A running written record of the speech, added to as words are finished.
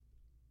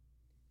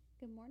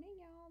Good morning,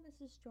 y'all. This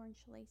is Jordan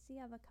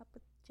Shalacy of A Cup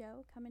with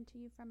Joe coming to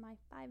you from my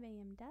 5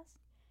 a.m. desk.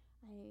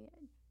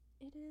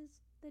 It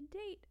is the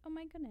date. Oh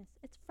my goodness.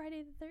 It's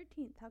Friday the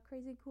 13th. How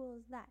crazy cool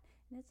is that?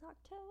 And it's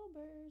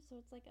October, so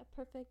it's like a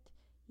perfect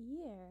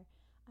year.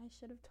 I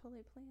should have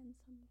totally planned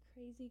some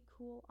crazy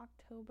cool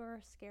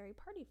October scary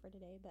party for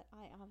today, but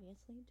I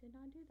obviously did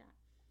not do that.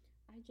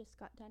 I just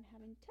got done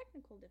having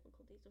technical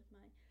difficulties with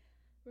my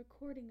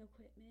recording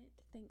equipment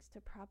thanks to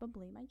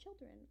probably my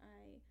children.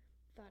 I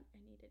thought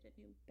I needed a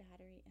new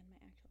battery in my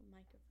actual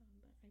microphone,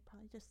 but I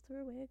probably just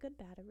threw away a good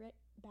battery.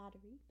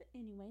 But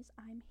anyways,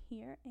 I'm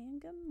here and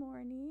good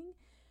morning.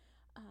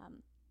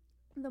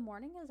 The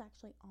morning is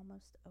actually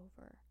almost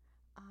over.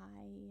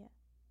 I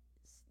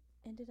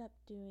ended up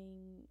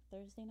doing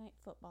Thursday night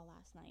football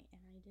last night,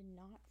 and I did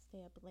not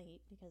stay up late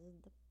because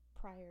the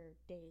prior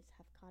days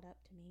have caught up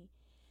to me,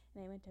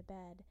 and I went to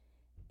bed,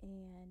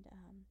 and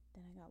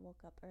then I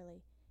woke up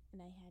early,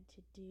 and I had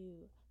to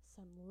do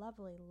some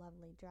lovely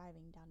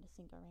driving down to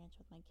Cinco Ranch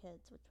with my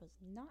kids, which was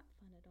not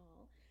fun at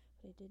all,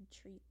 but I did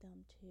treat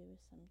them to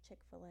some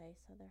Chick-fil-A,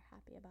 so they're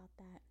happy about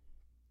that.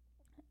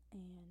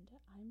 And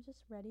I'm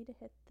just ready to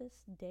hit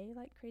this day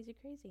like crazy.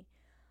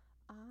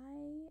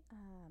 I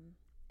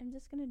am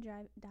just going to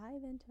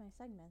dive into my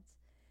segments.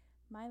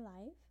 My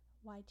life,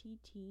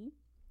 YTT,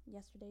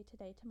 yesterday,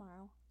 today,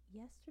 tomorrow.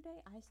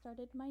 Yesterday, I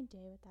started my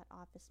day with that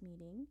office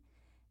meeting,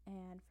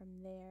 and from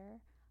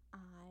there,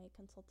 I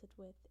consulted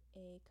with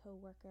a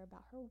coworker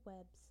about her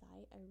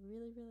website. I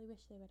really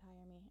wish they would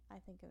hire me.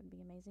 I think it would be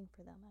amazing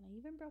for them, and I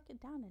even broke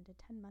it down into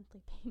 10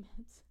 monthly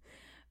payments.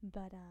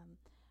 But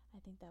I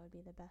think that would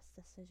be the best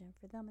decision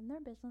for them and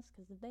their business,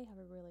 because they have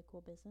a really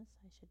cool business.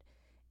 I should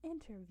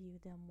interview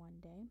them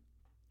one day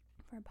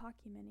for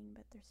documenting,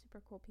 but they're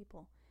super cool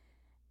people.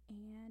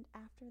 And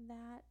after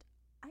that,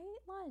 I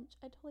ate lunch.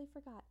 I totally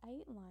forgot.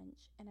 I ate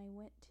lunch, and I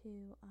went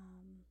to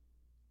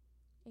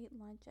ate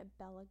lunch at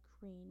Bella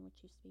Green,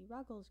 which used to be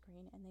Ruggles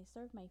Green, and they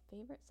served my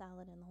favorite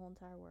salad in the whole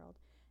entire world.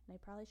 And I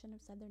probably shouldn't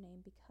have said their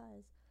name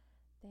because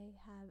they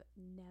have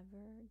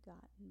never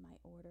gotten my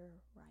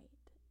order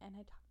right. And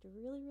I talked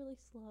really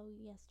slow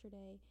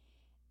yesterday,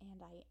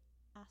 and I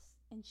asked,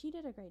 and she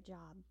did a great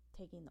job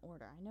taking the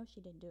order. I know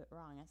she didn't do it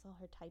wrong. I saw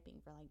her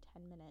typing for like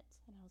 10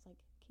 minutes, and I was like,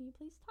 can you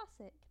please toss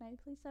it? Can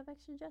I please have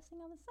extra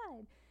dressing on the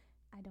side?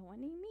 I don't want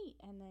any meat.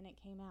 And then it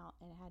came out,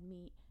 and it had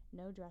meat,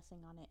 no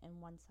dressing on it,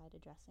 and one-sided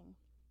dressing.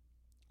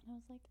 And I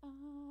was like,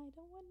 I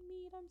don't want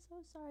meat, I'm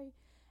so sorry.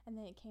 And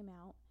then it came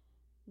out,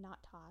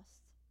 not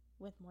tossed,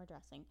 with more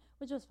dressing,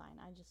 which was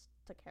fine. I just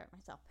took care of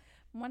myself.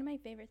 One of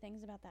my favorite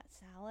things about that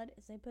salad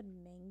is they put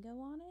mango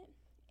on it.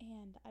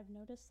 And I've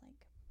noticed,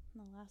 like,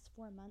 in the last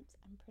 4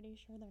 months, I'm pretty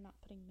sure they're not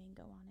putting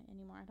mango on it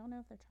anymore. I don't know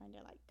if they're trying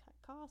to, like, cut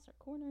costs or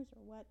corners or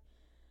what.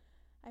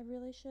 I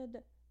really should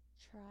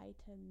try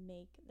to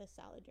make the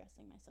salad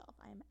dressing myself.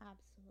 I am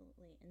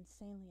absolutely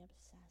insanely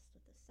obsessed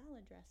with the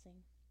salad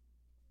dressing.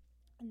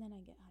 And then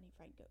I get honey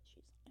fried goat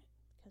cheese on it,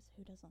 because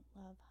who doesn't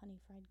love honey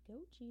fried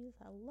goat cheese?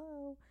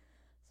 Hello.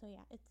 So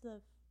yeah, it's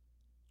the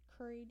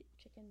curried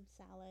chicken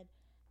salad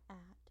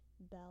at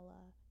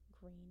Bella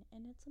Green,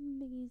 and it's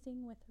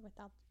amazing with or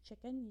without the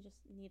chicken. You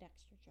just need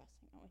extra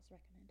dressing. I always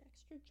recommend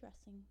extra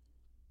dressing.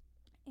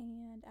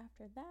 And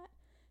after that,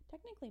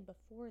 technically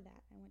before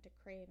that, I went to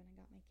Crave and I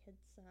got my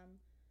kids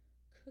some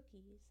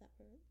cookies that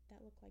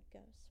look like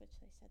ghosts, which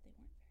they said they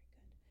weren't very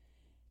good.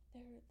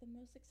 They're the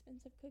most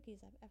expensive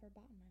cookies I've ever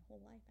bought in my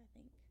whole life, I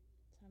think.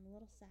 So I'm a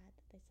little sad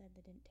that they said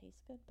they didn't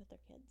taste good, but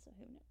they're kids, so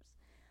who knows.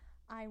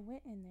 I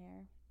went in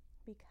there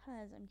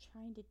because I'm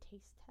trying to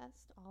taste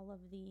test all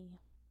of the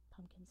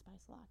pumpkin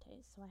spice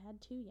lattes. So I had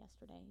 2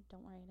 yesterday.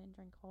 Don't worry, I didn't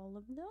drink all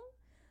of them.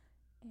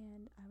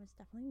 And I was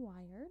definitely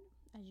wired,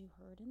 as you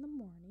heard in the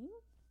morning.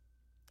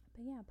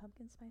 But yeah,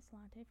 pumpkin spice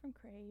latte from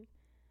Crave.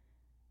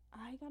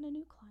 I got a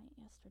new client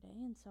yesterday,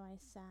 and so I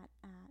sat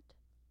at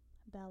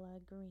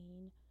Bella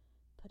Green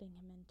putting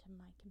him into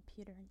my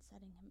computer and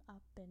setting him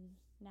up, and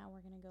now we're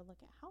gonna go look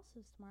at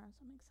houses tomorrow,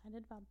 so I'm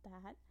excited about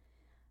that.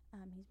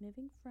 He's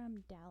moving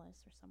from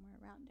Dallas or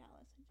somewhere around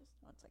Dallas. I just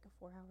know it's like a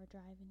 4-hour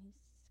drive, and he's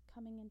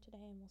coming in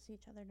today, and we'll see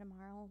each other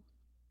tomorrow.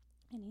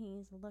 And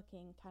he's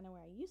looking kind of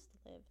where I used to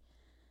live.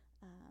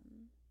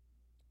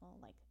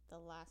 Well, like the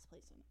last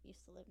place I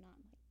used to live,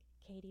 not like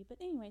Katie. But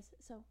anyways,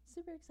 so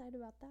super excited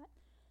about that.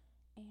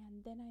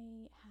 And then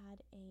I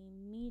had a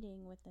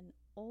meeting with an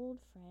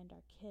old friend.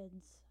 Our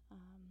kids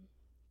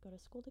go to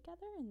school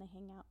together, and they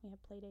hang out. We have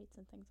play dates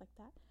and things like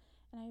that.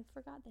 And I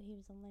forgot that he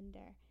was a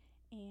lender,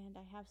 and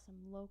I have some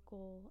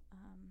local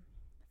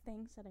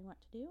things that I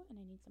want to do,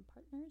 and I need some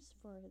partners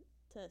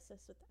to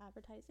assist with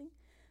advertising.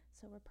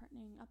 So we're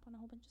partnering up on a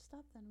whole bunch of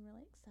stuff that I'm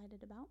really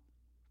excited about.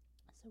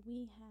 So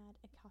we had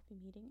a coffee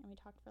meeting, and we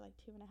talked for like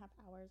 2.5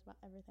 hours about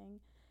everything.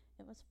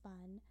 It was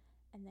fun.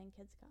 And then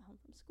kids got home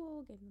from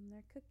school, gave them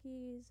their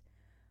cookies,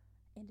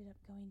 ended up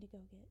going to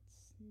go get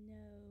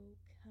snow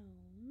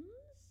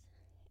cones,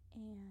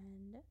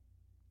 and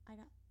I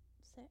got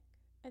sick.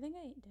 I think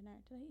I ate dinner.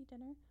 Did I eat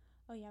dinner?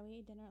 Oh yeah, we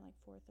ate dinner at like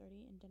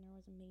 4:30, and dinner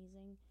was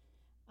amazing.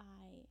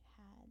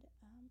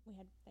 We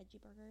had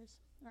veggie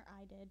burgers, or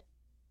I did.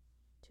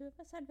 2 of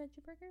us had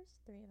veggie burgers,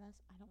 3 of us,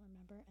 I don't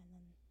remember, and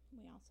then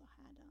we also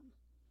had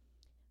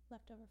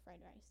leftover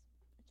fried rice,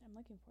 which I'm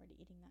looking forward to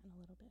eating that in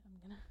a little bit.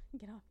 I'm gonna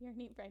get off here and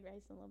eat fried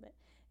rice in a little bit.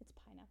 It's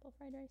pineapple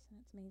fried rice, and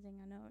it's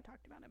amazing. I know I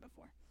talked about it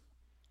before,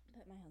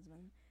 but my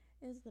husband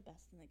is the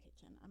best in the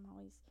kitchen. I'm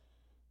always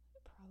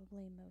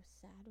probably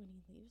most sad when he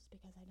leaves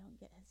because I don't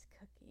get his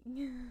cooking.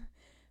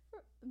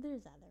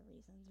 There's other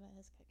reasons, but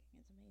his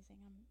cooking is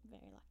amazing. I'm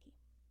very lucky.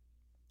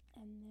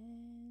 And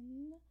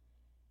then,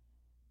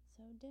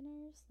 so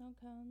dinner, snow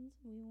cones.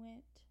 We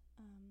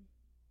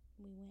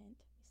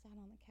sat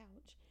on the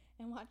couch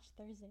and watched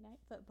Thursday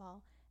Night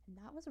Football, and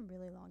that was a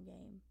really long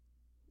game.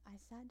 I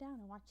sat down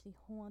and watched the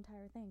whole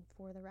entire thing.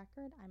 For the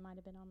record, I might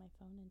have been on my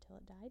phone until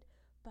it died,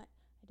 but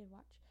I did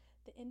watch.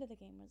 The end of the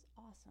game was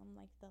awesome.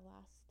 Like, the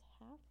last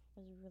half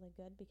was really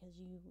good because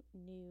you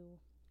knew,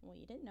 well,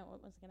 you didn't know what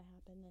was going to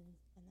happen, and then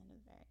at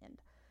the very end,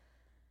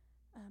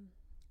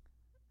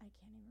 I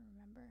can't even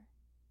remember.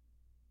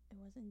 It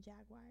wasn't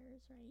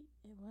Jaguars, right?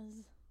 It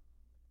was,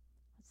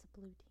 what's the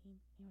blue team?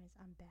 Anyways,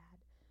 I'm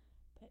bad.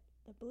 But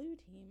the blue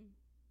team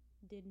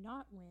did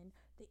not win.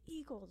 The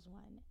Eagles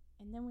won.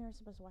 And then we were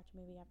supposed to watch a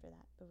movie after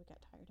that, but we got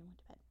tired and went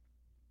to bed.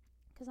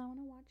 Because I want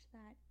to watch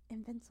that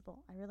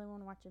Invincible. I really want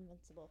to watch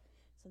Invincible.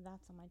 So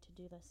that's on my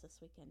to-do list this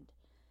weekend.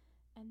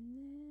 And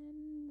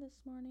then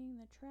this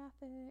morning, the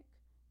traffic.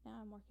 Now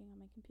I'm working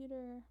on my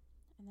computer.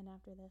 And then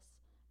after this,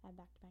 I have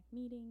back-to-back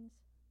meetings.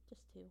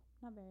 Just 2.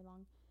 Not very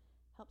long.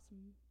 Help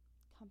some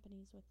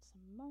companies with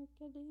some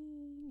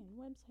marketing and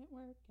website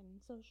work and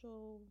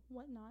social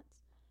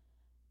whatnots.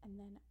 And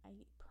then I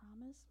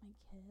promised my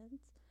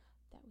kids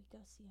that we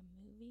go see a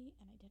movie,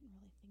 and I didn't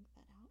really think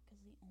that out because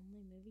the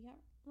only movie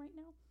out right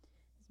now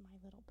is My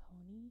Little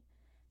Pony.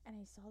 And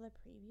I saw the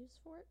previews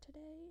for it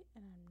today,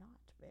 and I'm not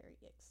very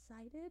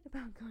excited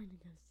about going to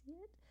go see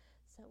it.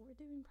 So we're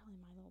doing probably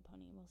My Little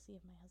Pony, and we'll see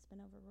if my husband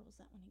overrules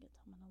that when he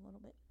gets home in a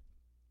little bit.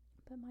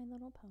 But My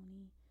Little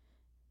Pony,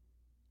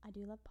 I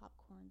do love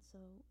popcorn, so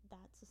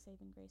that's a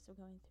saving grace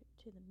of going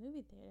to the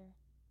movie theater.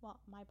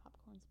 Well, my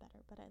popcorn's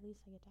better, but at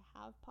least I get to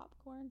have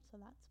popcorn, so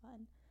that's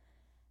fun.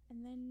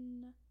 And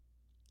then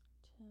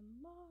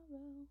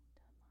tomorrow,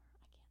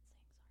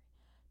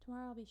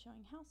 Tomorrow I'll be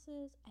showing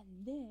houses,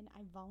 and then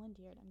I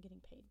volunteered. I'm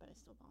getting paid, but I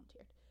still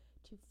volunteered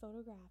to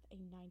photograph a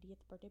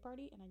 90th birthday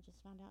party, and I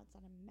just found out it's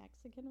at a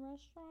Mexican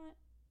restaurant,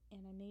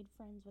 and I made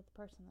friends with the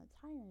person that's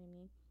hiring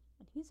me,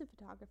 and he's a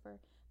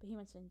photographer, but he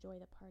wants to enjoy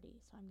the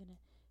party, so I'm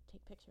gonna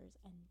take pictures,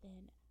 and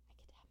then I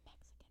get to have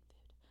Mexican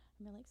food.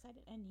 I'm really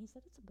excited, and he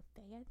said it's a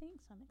buffet, I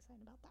think, so I'm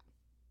excited about that.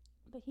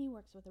 But he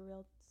works with a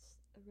real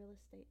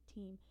estate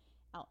team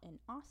out in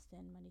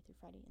Austin Monday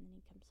through Friday, and then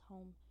he comes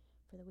home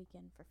for the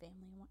weekend for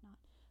family and whatnot.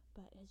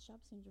 But his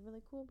job seems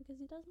really cool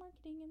because he does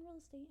marketing and real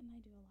estate, and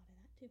I do a lot of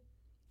that too.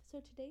 So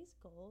today's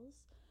goals,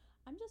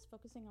 I'm just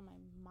focusing on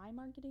my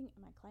marketing and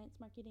my clients'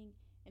 marketing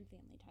and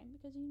family time,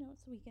 because you know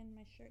it's the weekend.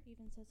 My shirt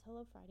even says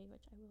Hello Friday,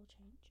 which I will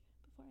change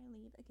before I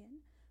leave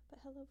again,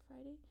 but Hello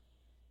Friday.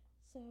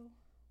 So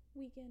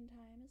weekend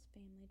time is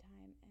family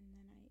time, and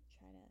then I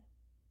try to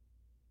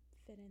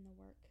fit in the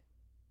work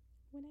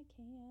when I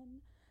can.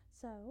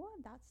 So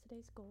that's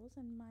today's goals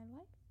in my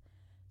life.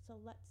 So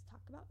let's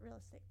talk about real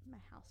estate. My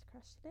house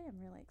crush today,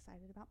 I'm really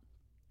excited about.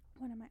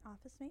 One of my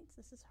office mates,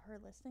 this is her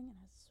listing, and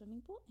has a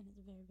swimming pool, and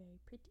it's very, very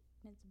pretty,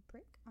 and it's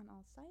brick on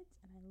all sides,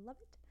 and I love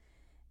it.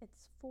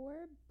 It's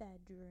 4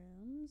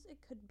 bedrooms.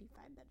 It could be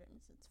 5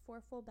 bedrooms. It's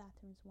 4 full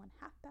bathrooms, 1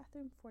 half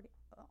bathroom,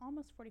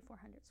 almost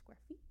 4,400 square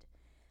feet,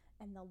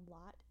 and the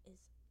lot is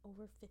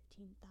over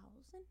 15,000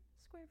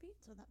 square feet,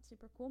 so that's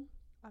super cool.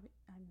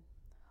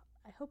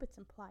 I hope it's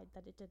implied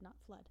that it did not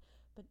flood,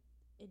 but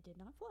it did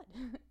not flood.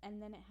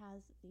 And then it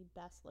has the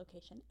best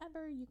location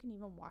ever. You can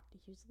even walk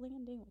to Hughes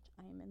Landing, which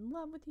I am in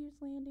love with Hughes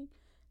Landing.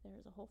 There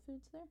is a Whole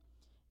Foods there,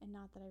 and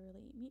not that I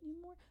really eat meat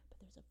anymore, but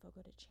there's a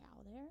Fogo de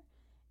Chao there.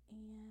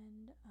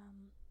 And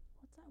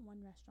what's that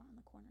one restaurant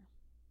in the corner?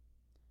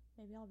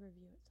 Maybe I'll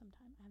review it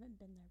sometime. I haven't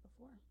been there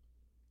before,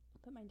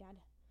 but my dad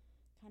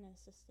kind of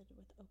assisted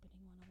with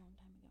opening one a long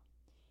time ago.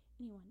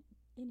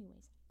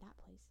 Anyways, that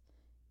place,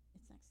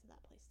 it's next to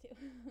that place too.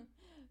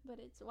 But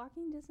it's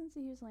walking distance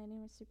to Hughes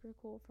Landing, which is super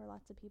cool for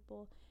lots of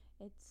people.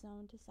 It's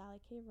zoned to Sally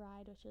Cave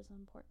Ride, which is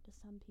important to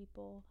some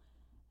people.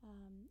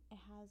 It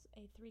has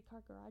a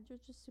 3-car garage,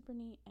 which is super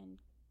neat, and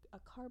a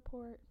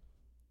carport,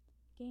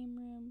 game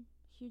room,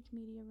 huge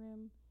media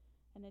room,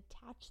 an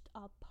attached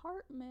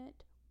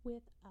apartment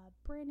with a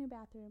brand new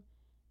bathroom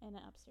and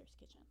an upstairs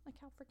kitchen. Like,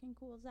 how freaking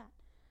cool is that?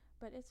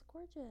 But it's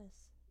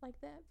gorgeous. Like,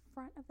 the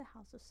front of the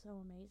house is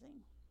so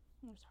amazing.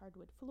 There's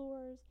hardwood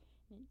floors,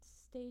 and it's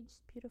staged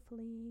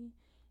beautifully,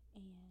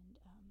 and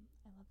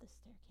I love the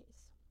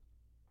staircase.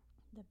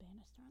 The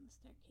banister on the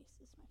staircase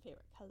is my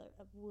favorite color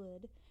of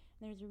wood.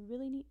 And there's a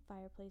really neat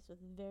fireplace with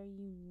very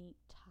unique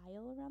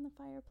tile around the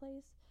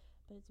fireplace,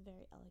 but it's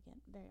very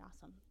elegant, very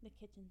awesome. The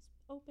kitchen's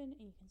open,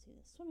 and you can see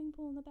the swimming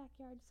pool in the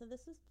backyard. So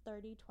this is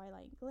 30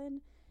 Twilight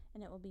Glen,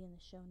 and it will be in the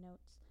show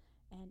notes.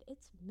 And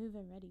it's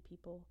move-in ready,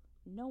 people.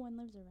 No one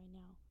lives there right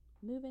now.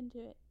 Move into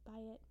it, buy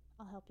it,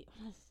 I'll help you.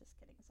 Just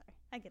kidding, sorry.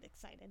 I get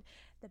excited.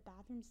 The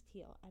bathroom's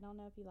teal. I don't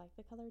know if you like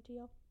the color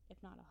teal. If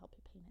not, I'll help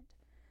you paint it.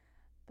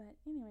 But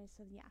anyway,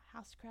 so yeah,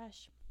 House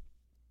Crush.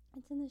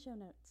 It's in the show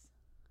notes.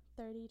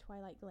 30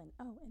 Twilight Glen.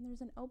 Oh, and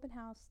there's an open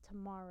house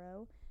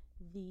tomorrow.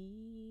 I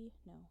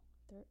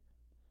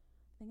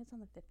think it's on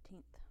the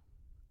 15th,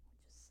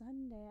 which is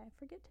Sunday. I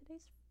forget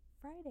today's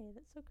Friday.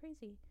 That's so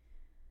crazy.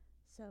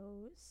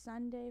 So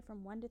Sunday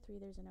from 1 to 3,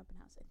 there's an open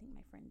house. I think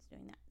my friend's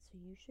doing that. So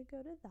you should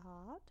go to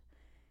that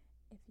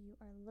if you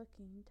are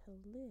looking to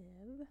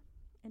live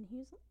in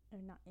Hughes, or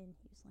not in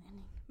Hughes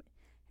Landing, but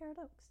Harrod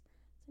Oaks.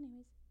 So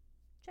anyways,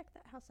 check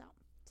that house out.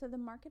 So the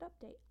market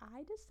update.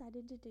 I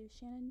decided to do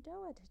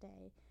Shenandoah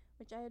today,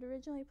 which I had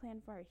originally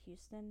planned for our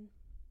Houston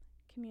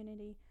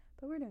community,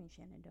 but we're doing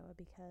Shenandoah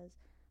because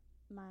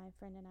my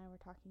friend and I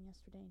were talking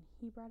yesterday and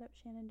he brought up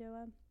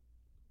Shenandoah.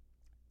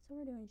 So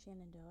we're doing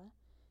Shenandoah.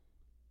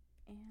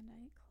 And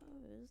I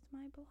closed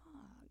my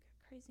blog.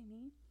 Crazy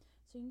me.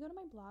 So you can go to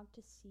my blog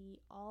to see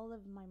all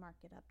of my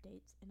market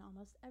updates, and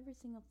almost every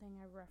single thing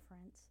I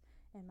reference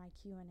in my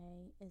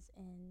Q&A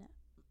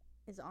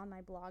is on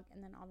my blog,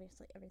 and then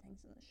obviously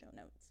everything's in the show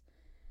notes.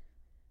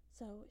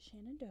 So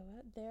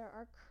Shenandoah, there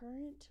are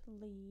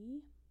currently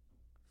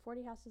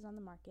 40 houses on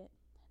the market,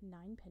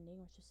 9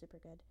 pending, which is super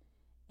good,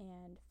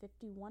 and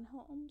 51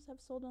 homes have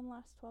sold in the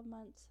last 12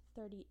 months.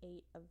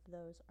 38 of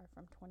those are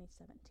from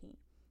 2017.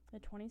 The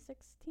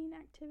 2016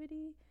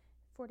 activity,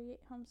 48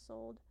 homes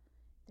sold.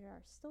 There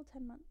are still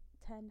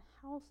 10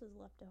 houses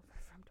left over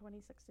from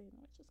 2016,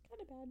 which is kind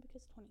of bad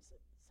because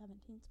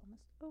 2017 is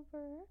almost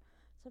over.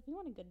 So if you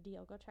want a good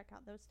deal, go check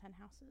out those 10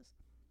 houses.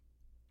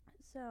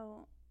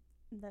 So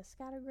the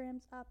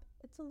scattergram's up.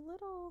 It's a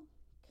little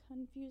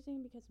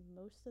confusing because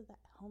most of the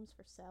homes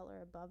for sale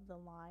are above the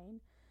line,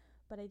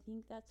 but I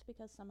think that's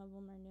because some of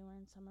them are newer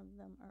and some of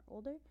them are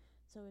older.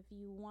 So if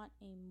you want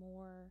a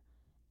more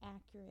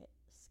accurate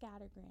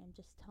scattergram,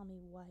 just tell me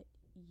what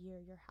year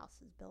your house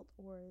is built,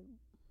 or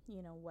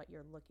what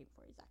you're looking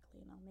for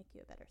exactly, and I'll make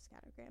you a better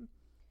scattergram.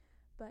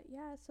 But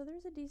yeah, so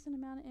there's a decent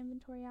amount of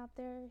inventory out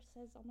there. It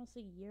says almost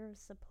a year of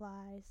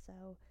supply.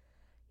 So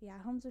yeah,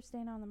 homes are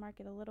staying on the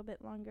market a little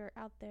bit longer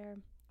out there.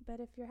 But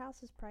if your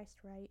house is priced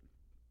right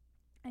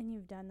and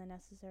you've done the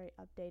necessary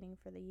updating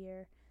for the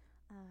year,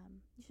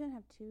 you shouldn't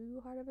have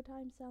too hard of a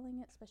time selling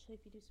it, especially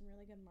if you do some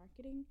really good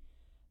marketing.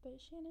 But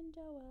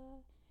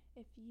Shenandoah,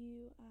 if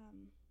you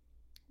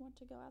want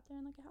to go out there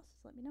and look at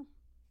houses, let me know.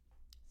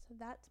 So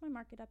that's my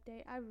market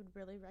update. I would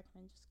really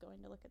recommend just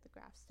going to look at the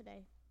graphs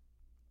today.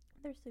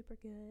 They're super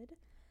good.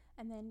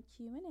 And then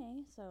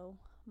Q&A, so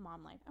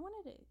mom life. I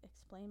wanted to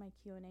explain my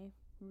Q&A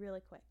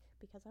really quick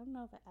because I don't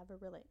know if I ever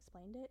really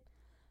explained it.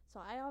 So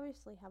I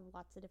obviously have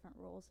lots of different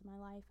roles in my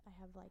life.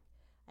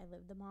 I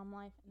live the mom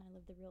life and I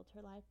live the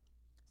realtor life.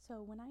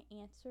 So when I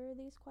answer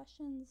these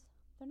questions,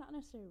 they're not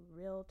necessarily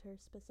realtor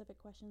specific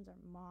questions or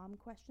mom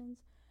questions.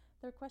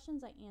 They're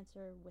questions I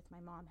answer with my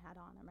mom hat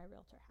on or my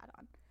realtor hat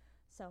on.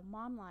 So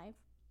mom life,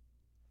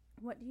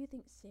 what do you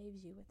think saves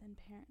you within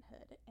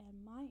parenthood?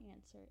 And my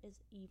answer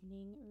is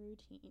evening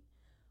routine.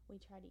 We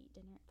try to eat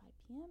dinner at 5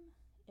 p.m.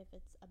 If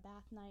it's a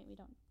bath night,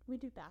 we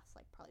do baths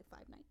like probably 5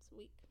 nights a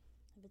week.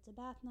 If it's a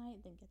bath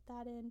night, then get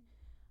that in.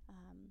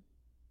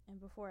 And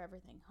before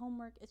everything,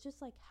 homework. It's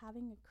just like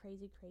having a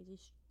crazy,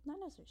 not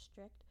necessarily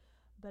strict,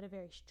 but a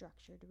very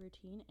structured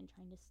routine and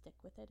trying to stick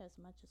with it as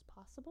much as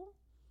possible.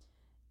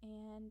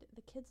 And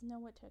the kids know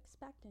what to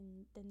expect,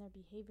 and then their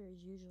behavior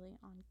is usually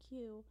on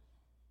cue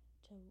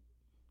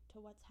to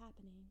what's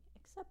happening,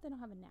 except they don't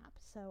have a nap.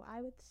 So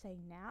I would say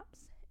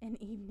naps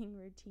and evening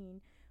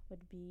routine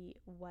would be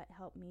what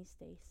helped me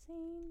stay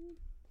sane.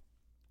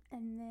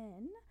 And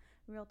then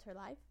realtor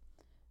life.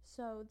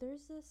 So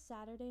there's this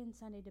Saturday and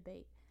Sunday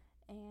debate,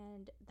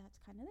 and that's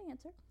kind of the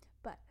answer.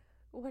 But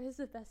what is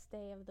the best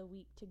day of the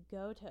week to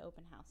go to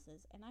open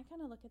houses? And I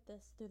kind of look at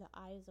this through the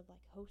eyes of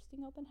like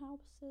hosting open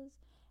houses,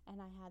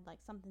 and I had like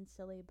something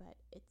silly, but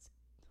it's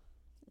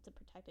a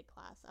protected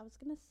class. I was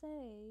gonna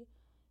say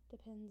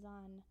depends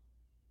on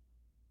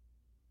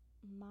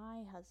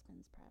my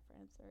husband's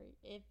preference, or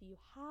if you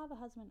have a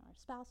husband or a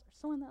spouse or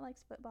someone that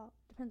likes football,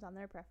 depends on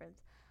their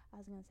preference. I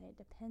was gonna say it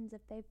depends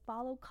if they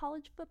follow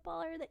college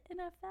football or the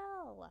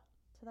NFL.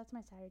 So that's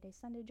my Saturday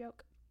Sunday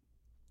joke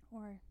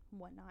or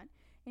whatnot.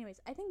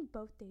 Anyways, I think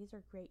both days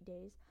are great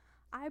days.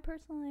 I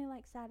personally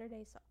like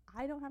Saturday, so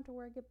I don't have to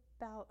worry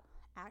about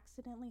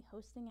accidentally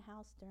hosting a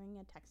house during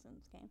a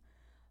Texans game.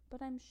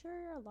 But I'm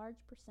sure a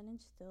large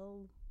percentage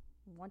still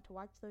want to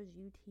watch those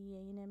UT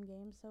A&M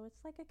games, so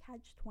it's like a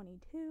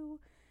catch-22,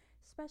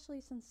 especially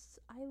since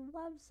I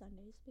love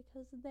Sundays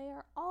because they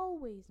are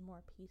always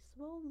more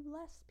peaceful,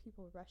 less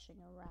people rushing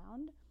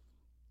around.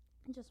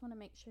 I just want to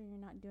make sure you're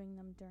not doing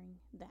them during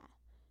that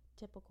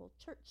typical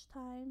church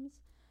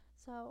times.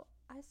 So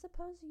I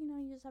suppose,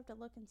 you just have to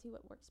look and see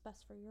what works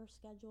best for your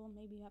schedule.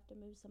 Maybe you have to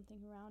move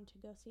something around to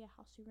go see a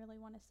house you really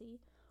want to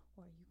see,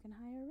 or you can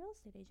hire a real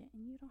estate agent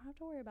and you don't have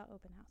to worry about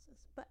open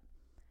houses. But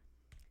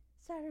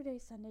Saturday,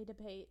 Sunday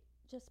debate,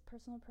 just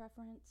personal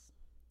preference.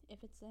 if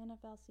it's the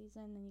NFL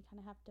season, then you kind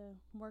of have to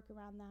work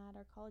around that,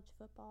 or college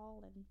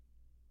football, and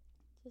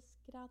just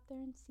get out there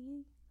and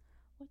see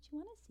what you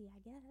want to see, I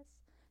guess.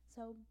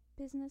 So,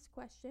 business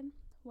question: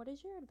 what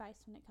is your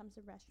advice when it comes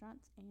to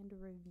restaurants and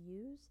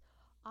reviews?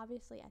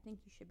 Obviously, I think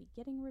you should be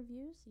getting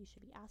reviews. You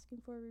should be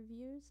asking for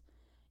reviews.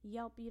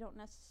 Yelp, you don't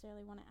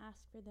necessarily want to ask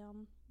for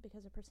them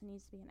because a person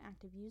needs to be an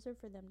active user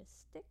for them to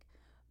stick.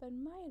 But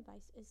my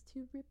advice is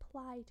to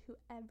reply to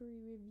every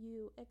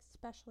review,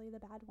 especially the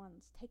bad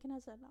ones. Take it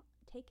as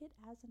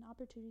an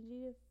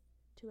opportunity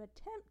to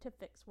attempt to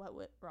fix what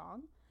went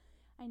wrong.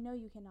 I know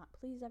you cannot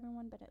please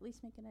everyone, but at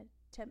least make an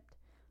attempt.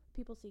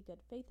 People see good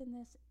faith in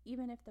this.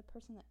 Even if the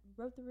person that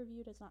wrote the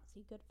review does not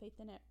see good faith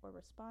in it or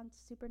responds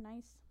super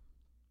nice,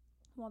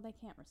 well, they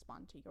can't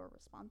respond to your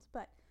response,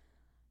 but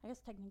I guess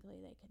technically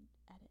they could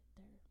edit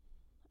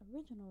their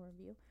original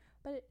review.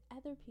 But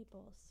other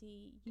people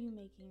see you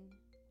making,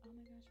 oh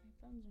my gosh, my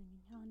phone's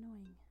ringing, how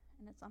annoying,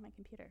 and it's on my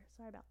computer,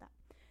 sorry about that.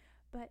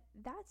 But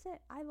that's it.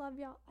 I love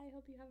y'all. I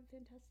hope you have a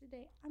fantastic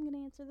day. I'm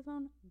gonna answer the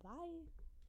phone. Bye.